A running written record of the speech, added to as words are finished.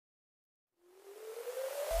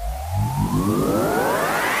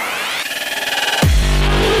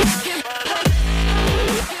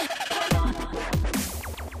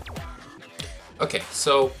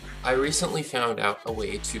So I recently found out a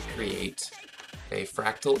way to create a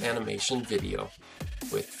fractal animation video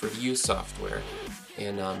with Fractorium software,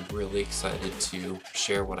 and I'm really excited to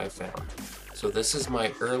share what I found. So this is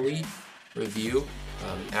my early review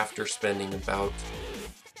after spending about,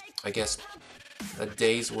 I guess, a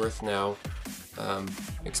day's worth now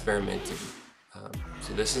experimenting.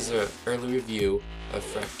 So this is an early review of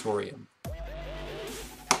Fractorium.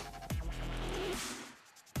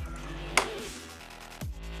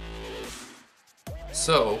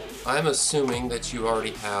 So I'm assuming that you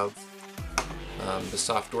already have the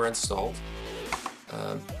software installed,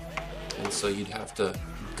 and so you'd have to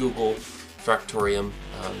Google Fractorium.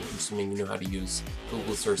 I'm assuming you know how to use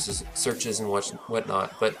Google searches and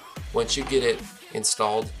whatnot. But once you get it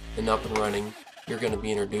installed and up and running, you're going to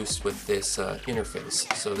be introduced with this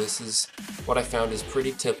interface. So this is what I found is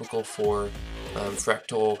pretty typical for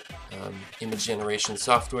fractal image generation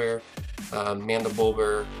software.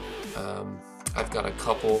 Mandelbulber. I've got a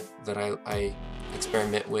couple that I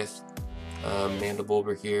experiment with.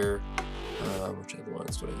 Mandelbulber here. Which other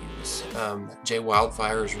ones do I use? J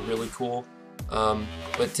Wildfire is really cool.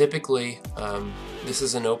 But typically, this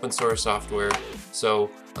is an open source software, so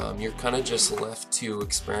you're kind of just left to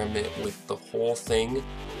experiment with the whole thing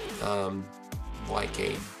like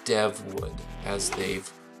a dev would, as they've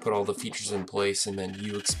put all the features in place and then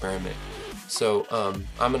you experiment. So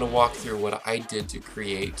I'm going to walk through what I did to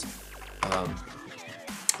create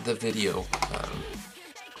the video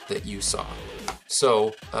that you saw.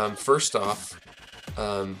 So first off,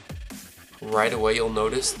 right away you'll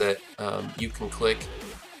notice that you can click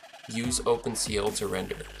use OpenCL to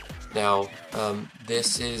render. Now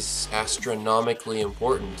this is astronomically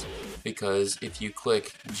important, because if you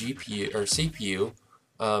click GPU or CPU,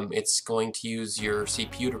 it's going to use your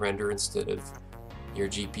CPU to render instead of your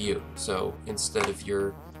GPU. So instead of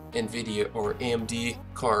your NVIDIA or AMD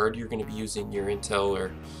card, you're going to be using your Intel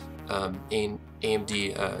or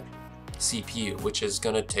AMD CPU, which is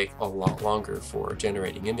going to take a lot longer for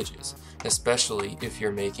generating images, especially if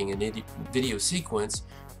you're making a video sequence,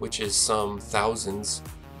 which is some thousands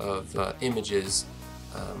of images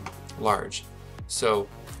large. So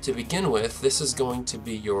to begin with, this is going to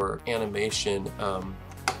be your animation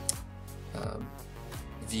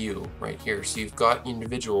view right here. So you've got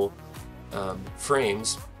individual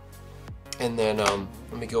frames, and then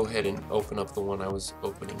let me go ahead and open up the one I was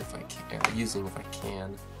opening if I can, or using if I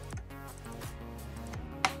can.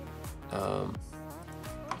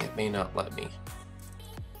 It may not let me.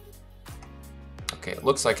 Okay, it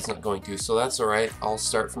looks like it's not going to, so that's alright. I'll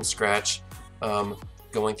start from scratch,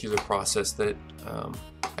 going through the process that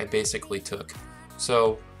I basically took.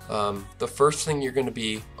 So the first thing you're going to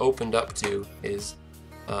be opened up to is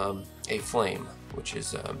a flame, which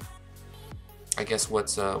is I guess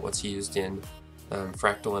what's used in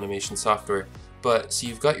fractal animation software. But so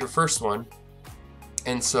you've got your first one,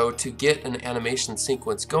 and so to get an animation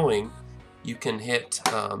sequence going, you can hit,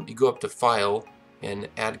 you go up to File and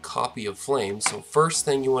add Copy of Flame. So first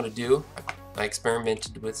thing you want to do, I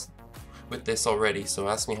experimented with this already, so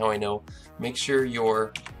ask me how I know. Make sure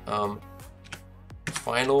your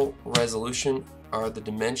final resolution are the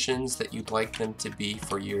dimensions that you'd like them to be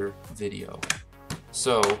for your video.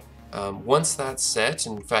 So once that's set,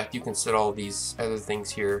 in fact you can set all these other things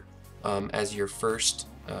here as your first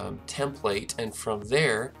template, and from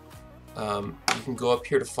there you can go up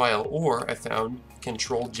here to File, or I found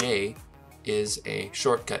Control J is a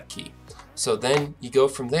shortcut key. So then you go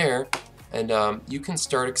from there and you can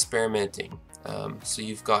start experimenting. So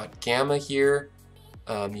you've got gamma here,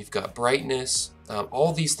 you've got brightness,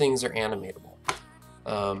 all these things are animatable.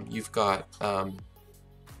 You've got,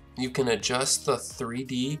 you can adjust the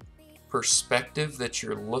 3D perspective that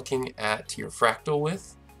you're looking at your fractal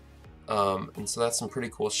with, and so that's some pretty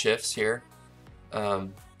cool shifts here.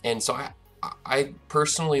 And so I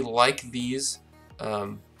personally like these,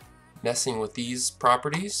 messing with these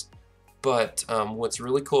properties, but what's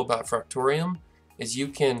really cool about Fractorium is you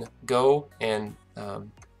can go and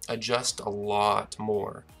adjust a lot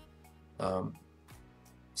more.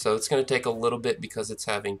 So it's going to take a little bit because it's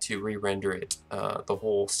having to re-render it, the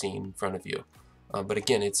whole scene in front of you. But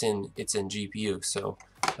again, it's in GPU. So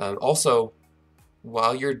also,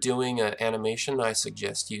 while you're doing an animation, I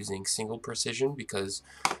suggest using single precision, because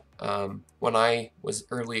when I was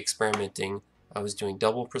early experimenting, I was doing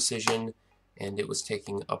double precision and it was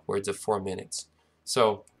taking upwards of 4 minutes.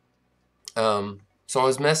 So so I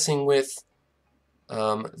was messing with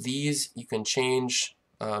these. You can change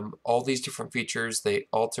all these different features. They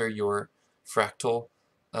alter your fractal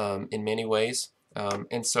in many ways,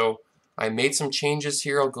 and so I made some changes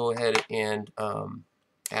here. I'll go ahead and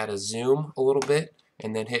add a zoom a little bit,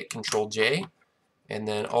 and then hit Control J, and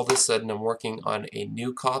then all of a sudden I'm working on a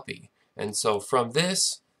new copy. And so from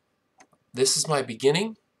this is my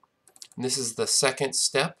beginning, and this is the second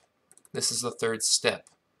step, this is the third step.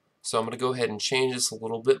 So I'm going to go ahead and change this a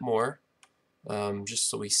little bit more, just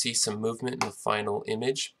so we see some movement in the final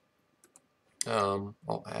image. I'll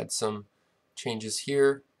add some changes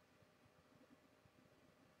here.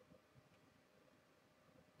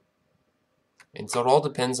 And so it all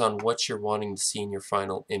depends on what you're wanting to see in your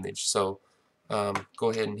final image. So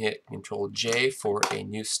go ahead and hit Control J for a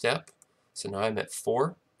new step. So now I'm at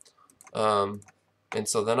 4. And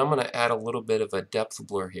so then I'm going to add a little bit of a depth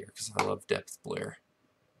blur here because I love depth blur.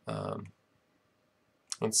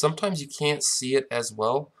 And sometimes you can't see it as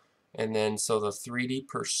well. And then so the 3D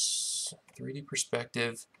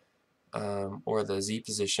perspective or the Z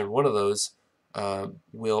position, one of those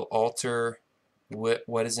will alter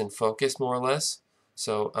what is in focus more or less.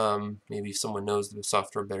 So maybe if someone knows the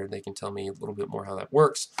software better, they can tell me a little bit more how that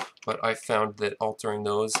works. But I found that altering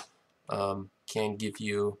those can give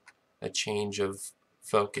you a change of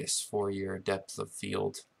focus for your depth of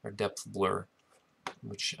field or depth blur,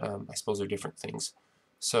 which I suppose are different things.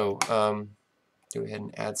 So go ahead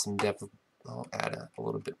and add some depth. I'll add a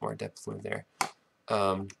little bit more depth blur there.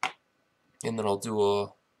 And then I'll do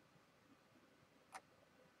a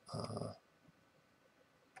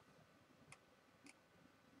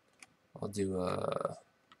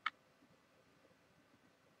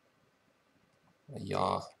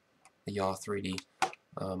yaw 3D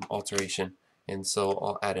alteration, and so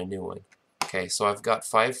I'll add a new one. Okay, so I've got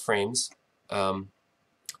 5 frames.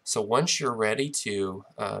 So once you're ready to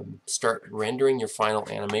start rendering your final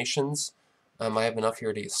animations, I have enough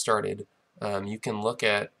here to get started. You can look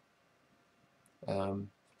at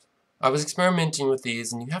I was experimenting with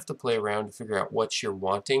these, and you have to play around to figure out what you're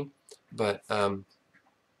wanting, but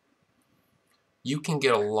you can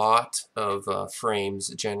get a lot of frames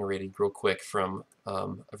generated real quick from a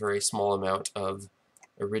very small amount of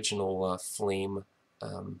original flame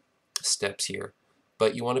steps here.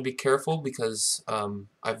 But you want to be careful because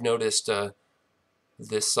I've noticed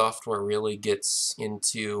this software really gets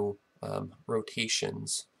into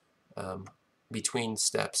rotations between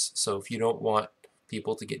steps. So if you don't want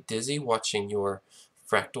people to get dizzy watching your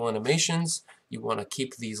fractal animations, you want to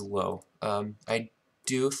keep these low. I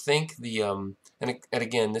do think the and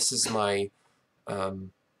again, this is my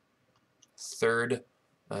third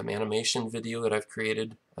animation video that I've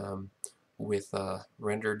created with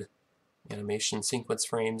rendered animation sequence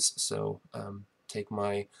frames, so take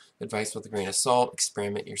my advice with a grain of salt,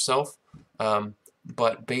 experiment yourself,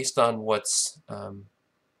 but based on what's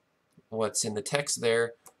in the text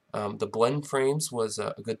there, the blend frames was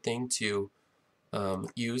a good thing to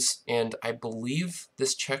use, and I believe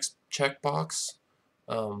this checkbox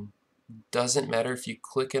doesn't matter if you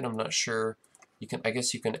click it. I'm not sure. I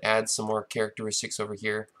guess you can add some more characteristics over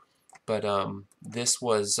here, but this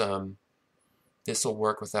will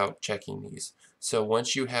work without checking these. So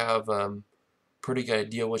once you have pretty good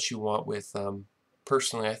idea what you want with,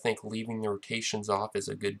 personally I think leaving the rotations off is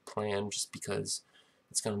a good plan, just because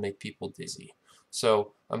it's going to make people dizzy.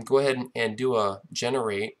 So go ahead and do a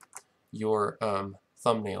generate your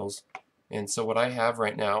thumbnails. And so what I have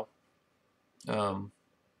right now,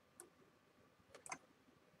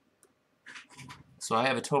 so I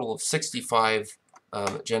have a total of 65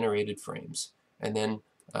 generated frames. And then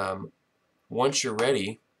once you're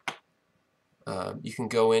ready, you can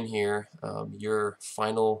go in here. Your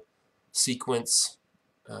final sequence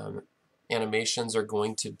animations are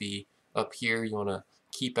going to be up here. You want to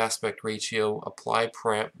keep aspect ratio, apply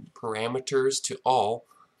parameters to all,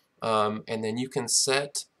 and then you can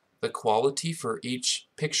set the quality for each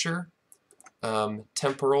picture.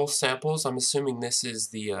 Temporal samples, I'm assuming this is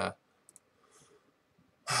the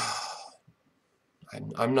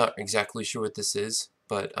I'm not exactly sure what this is,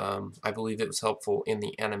 but I believe it was helpful in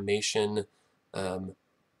the animation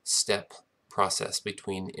step process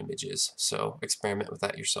between images. So experiment with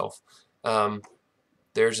that yourself.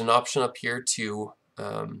 There's an option up here to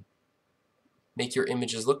make your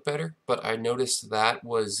images look better, but I noticed that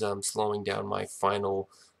was slowing down my final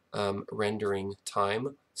rendering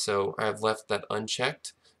time, so I've left that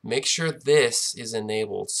unchecked. Make sure this is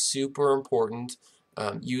enabled. Super important.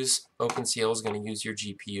 OpenCL is going to use your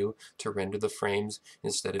GPU to render the frames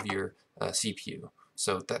instead of your CPU.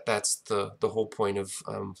 So that's the whole point of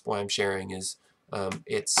why I'm sharing is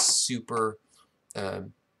it's super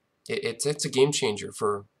it's a game changer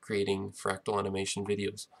for creating fractal animation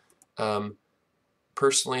videos.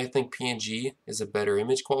 Personally, I think PNG is a better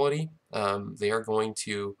image quality. They are going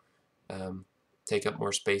to take up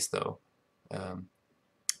more space though.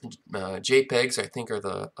 JPEGs, I think, are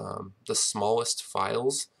the smallest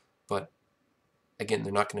files, but again,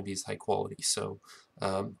 they're not going to be as high quality. So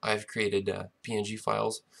I've created PNG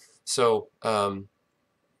files. So I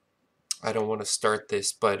don't want to start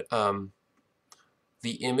this, but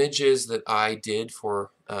the images that I did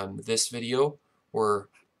for this video were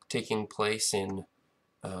taking place in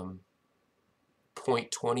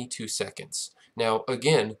 0.22 seconds. Now,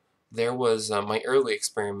 again, there was my early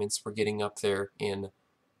experiments were getting up there in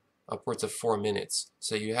upwards of 4 minutes.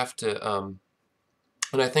 So you have to,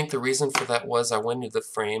 and I think the reason for that was I went into the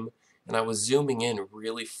frame and I was zooming in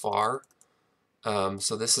really far.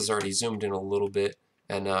 So this is already zoomed in a little bit,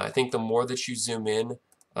 and I think the more that you zoom in,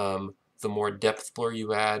 the more depth blur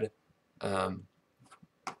you add. And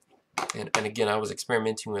again, I was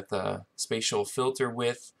experimenting with spatial filter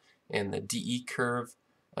width and the DE curve,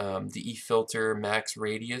 DE filter max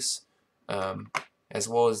radius, as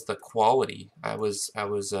well as the quality. I was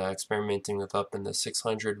experimenting with up in the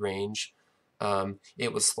 600 range.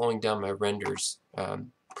 It was slowing down my renders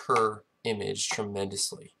per image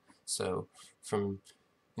tremendously. So from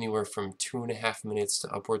anywhere from 2.5 minutes to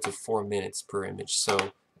upwards of 4 minutes per image.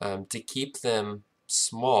 So to keep them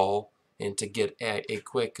small and to get a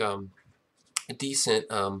quick, decent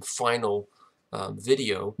final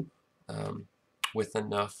video with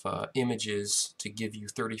enough images to give you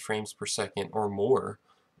 30 frames per second or more,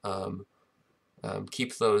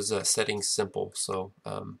 keep those settings simple so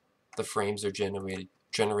the frames are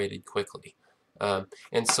generated quickly.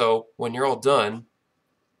 And so when you're all done,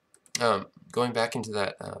 going back into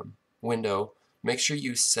that window, make sure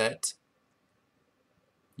you set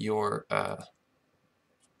your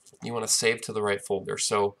you want to save to the right folder.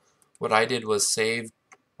 So what I did was save,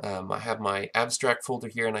 I have my abstract folder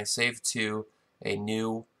here, and I saved to a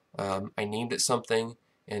new, I named it something,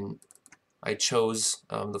 and I chose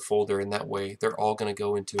the folder, and that way they're all going to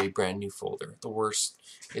go into a brand new folder.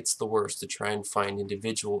 It's the worst to try and find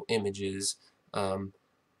individual images that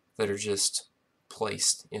are just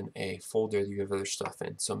placed in a folder that you have other stuff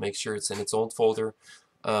in. So make sure it's in its own folder,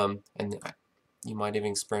 and you might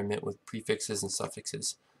even experiment with prefixes and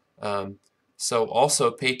suffixes. So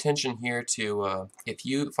also pay attention here to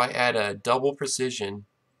if I add a double precision,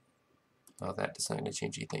 that's not going to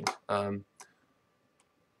change anything.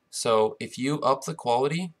 So if you up the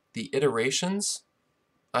quality, the iterations,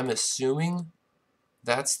 I'm assuming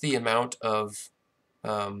that's the amount of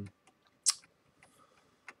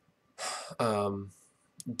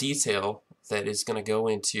detail that is going to go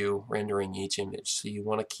into rendering each image. So you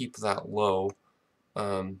want to keep that low.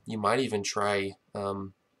 You might even try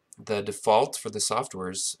the default for the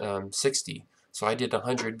software is 60. So I did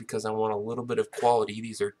 100 because I want a little bit of quality.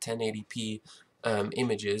 These are 1080p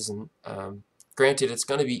images, and granted, it's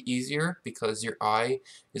going to be easier because your eye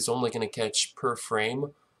is only going to catch per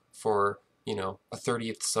frame for, you know, a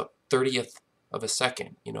 30th of a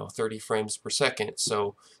second, you know, 30 frames per second.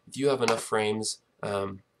 So if you have enough frames,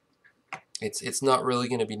 it's not really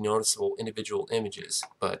going to be noticeable individual images.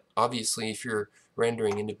 But obviously, if you're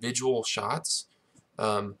rendering individual shots,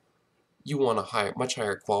 you want a much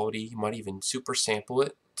higher quality. You might even super sample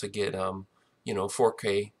it to get you know,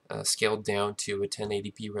 4K scaled down to a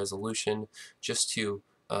 1080p resolution, just to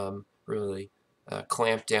really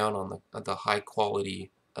clamp down on the high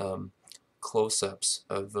quality close-ups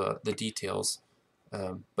of the details.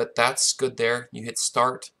 But that's good there. You hit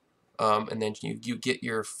start, and then you get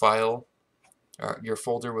your file, your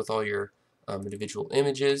folder with all your individual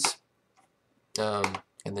images, and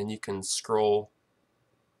then you can scroll.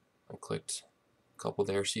 I clicked a couple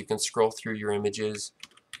there, so you can scroll through your images.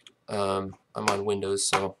 I'm on Windows,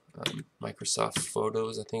 so Microsoft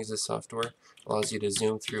Photos, I think, is the software. Allows you to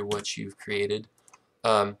zoom through what you've created.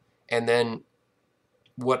 And then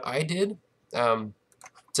what I did to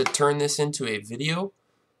turn this into a video,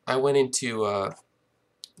 I went into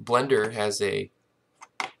Blender has a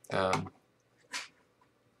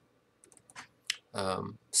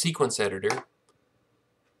sequence editor,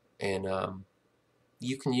 and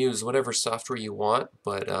you can use whatever software you want,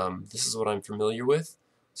 but this is what I'm familiar with.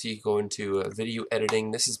 So you go into video editing.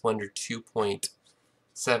 This is Blender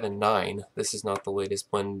 2.79. This is not the latest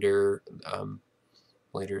Blender,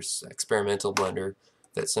 latest experimental Blender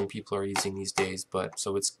that some people are using these days. But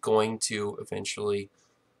so it's going to eventually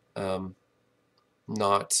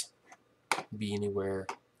not be anywhere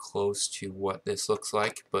close to what this looks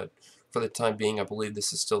like. But for the time being, I believe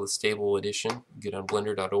this is still the stable edition. Get on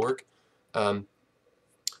blender.org.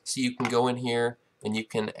 So you can go in here and you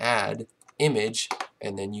can add image,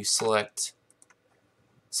 and then you select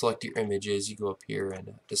your images. You go up here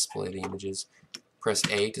and display the images. Press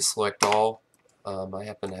A to select all. I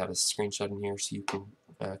happen to have a screenshot in here, so you can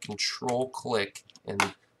control click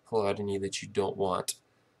and pull out any that you don't want,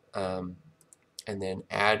 and then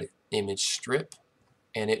add image strip,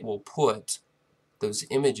 and it will put those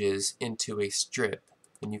images into a strip,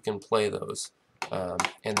 and you can play those.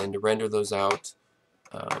 And then to render those out,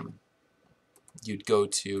 you'd go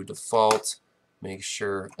to default, make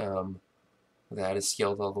sure that is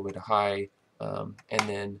scaled all the way to high, and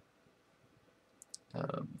then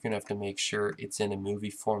you're going to have to make sure it's in a movie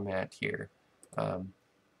format here.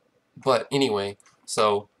 But anyway,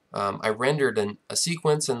 so I rendered a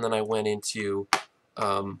sequence, and then I went into,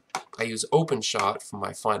 I use OpenShot for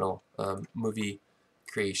my final movie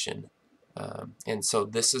creation. And so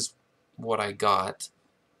this is what I got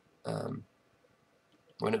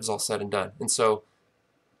when it was all said and done. And so,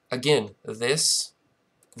 again, this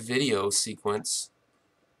video sequence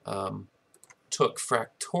took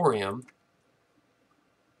Fractorium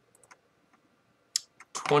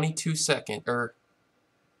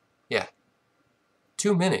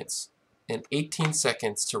 2 minutes and 18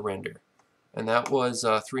 seconds to render, and that was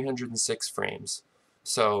 306 frames.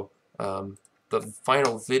 So the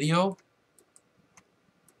final video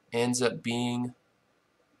ends up being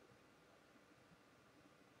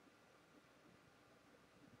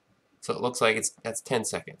so it looks like that's 10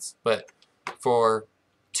 seconds, but for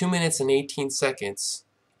 2 minutes and 18 seconds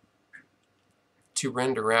to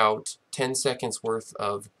render out 10 seconds worth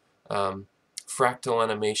of fractal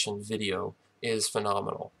animation video is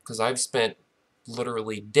phenomenal, because I've spent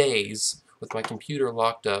literally days with my computer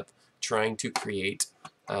locked up trying to create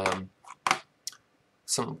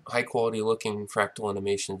some high quality looking fractal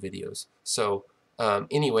animation videos. So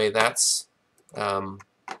anyway, that's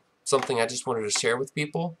something I just wanted to share with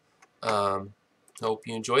people. Hope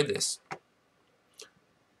you enjoyed this.